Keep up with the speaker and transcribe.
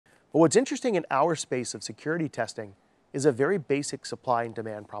But what's interesting in our space of security testing is a very basic supply and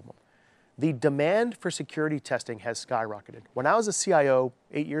demand problem. The demand for security testing has skyrocketed. When I was a CIO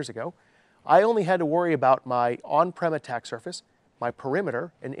 8 years ago, I only had to worry about my on-prem attack surface, my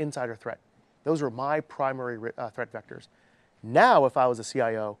perimeter, and insider threat. Those were my primary threat vectors. Now, if I was a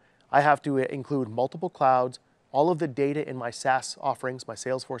CIO, I have to include multiple clouds, all of the data in my SaaS offerings, my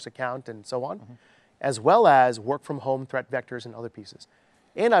Salesforce account, and so on, as well as work from home threat vectors and other pieces.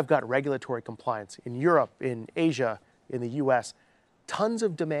 And I've got regulatory compliance in Europe, in Asia, in the US, tons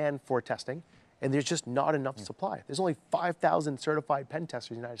of demand for testing, and there's just not enough supply. There's only 5,000 certified pen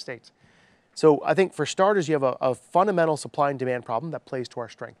testers in the United States. So I think for starters, you have a fundamental supply and demand problem that plays to our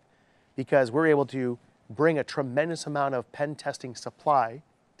strength, because we're able to bring a tremendous amount of pen testing supply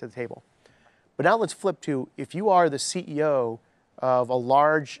to the table. But now let's flip to, if you are the CEO of a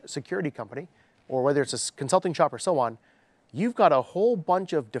large security company, or whether it's a consulting shop or so on, you've got a whole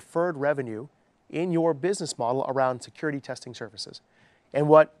bunch of deferred revenue in your business model around security testing services. And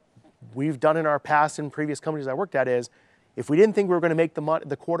what we've done in our past and previous companies I worked at is, if we didn't think we were going to make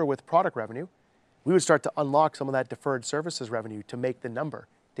the quarter with product revenue, we would start to unlock some of that deferred services revenue to make the number,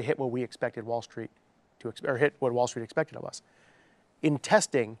 to hit what we expected Wall Street or hit what Wall Street expected of us. In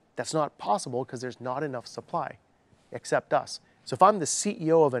testing, that's not possible because there's not enough supply, except us. So if I'm the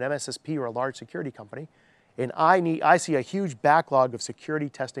CEO of an MSSP or a large security company, and I see a huge backlog of security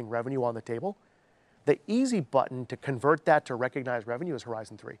testing revenue on the table, the easy button to convert that to recognized revenue is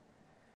Horizon 3.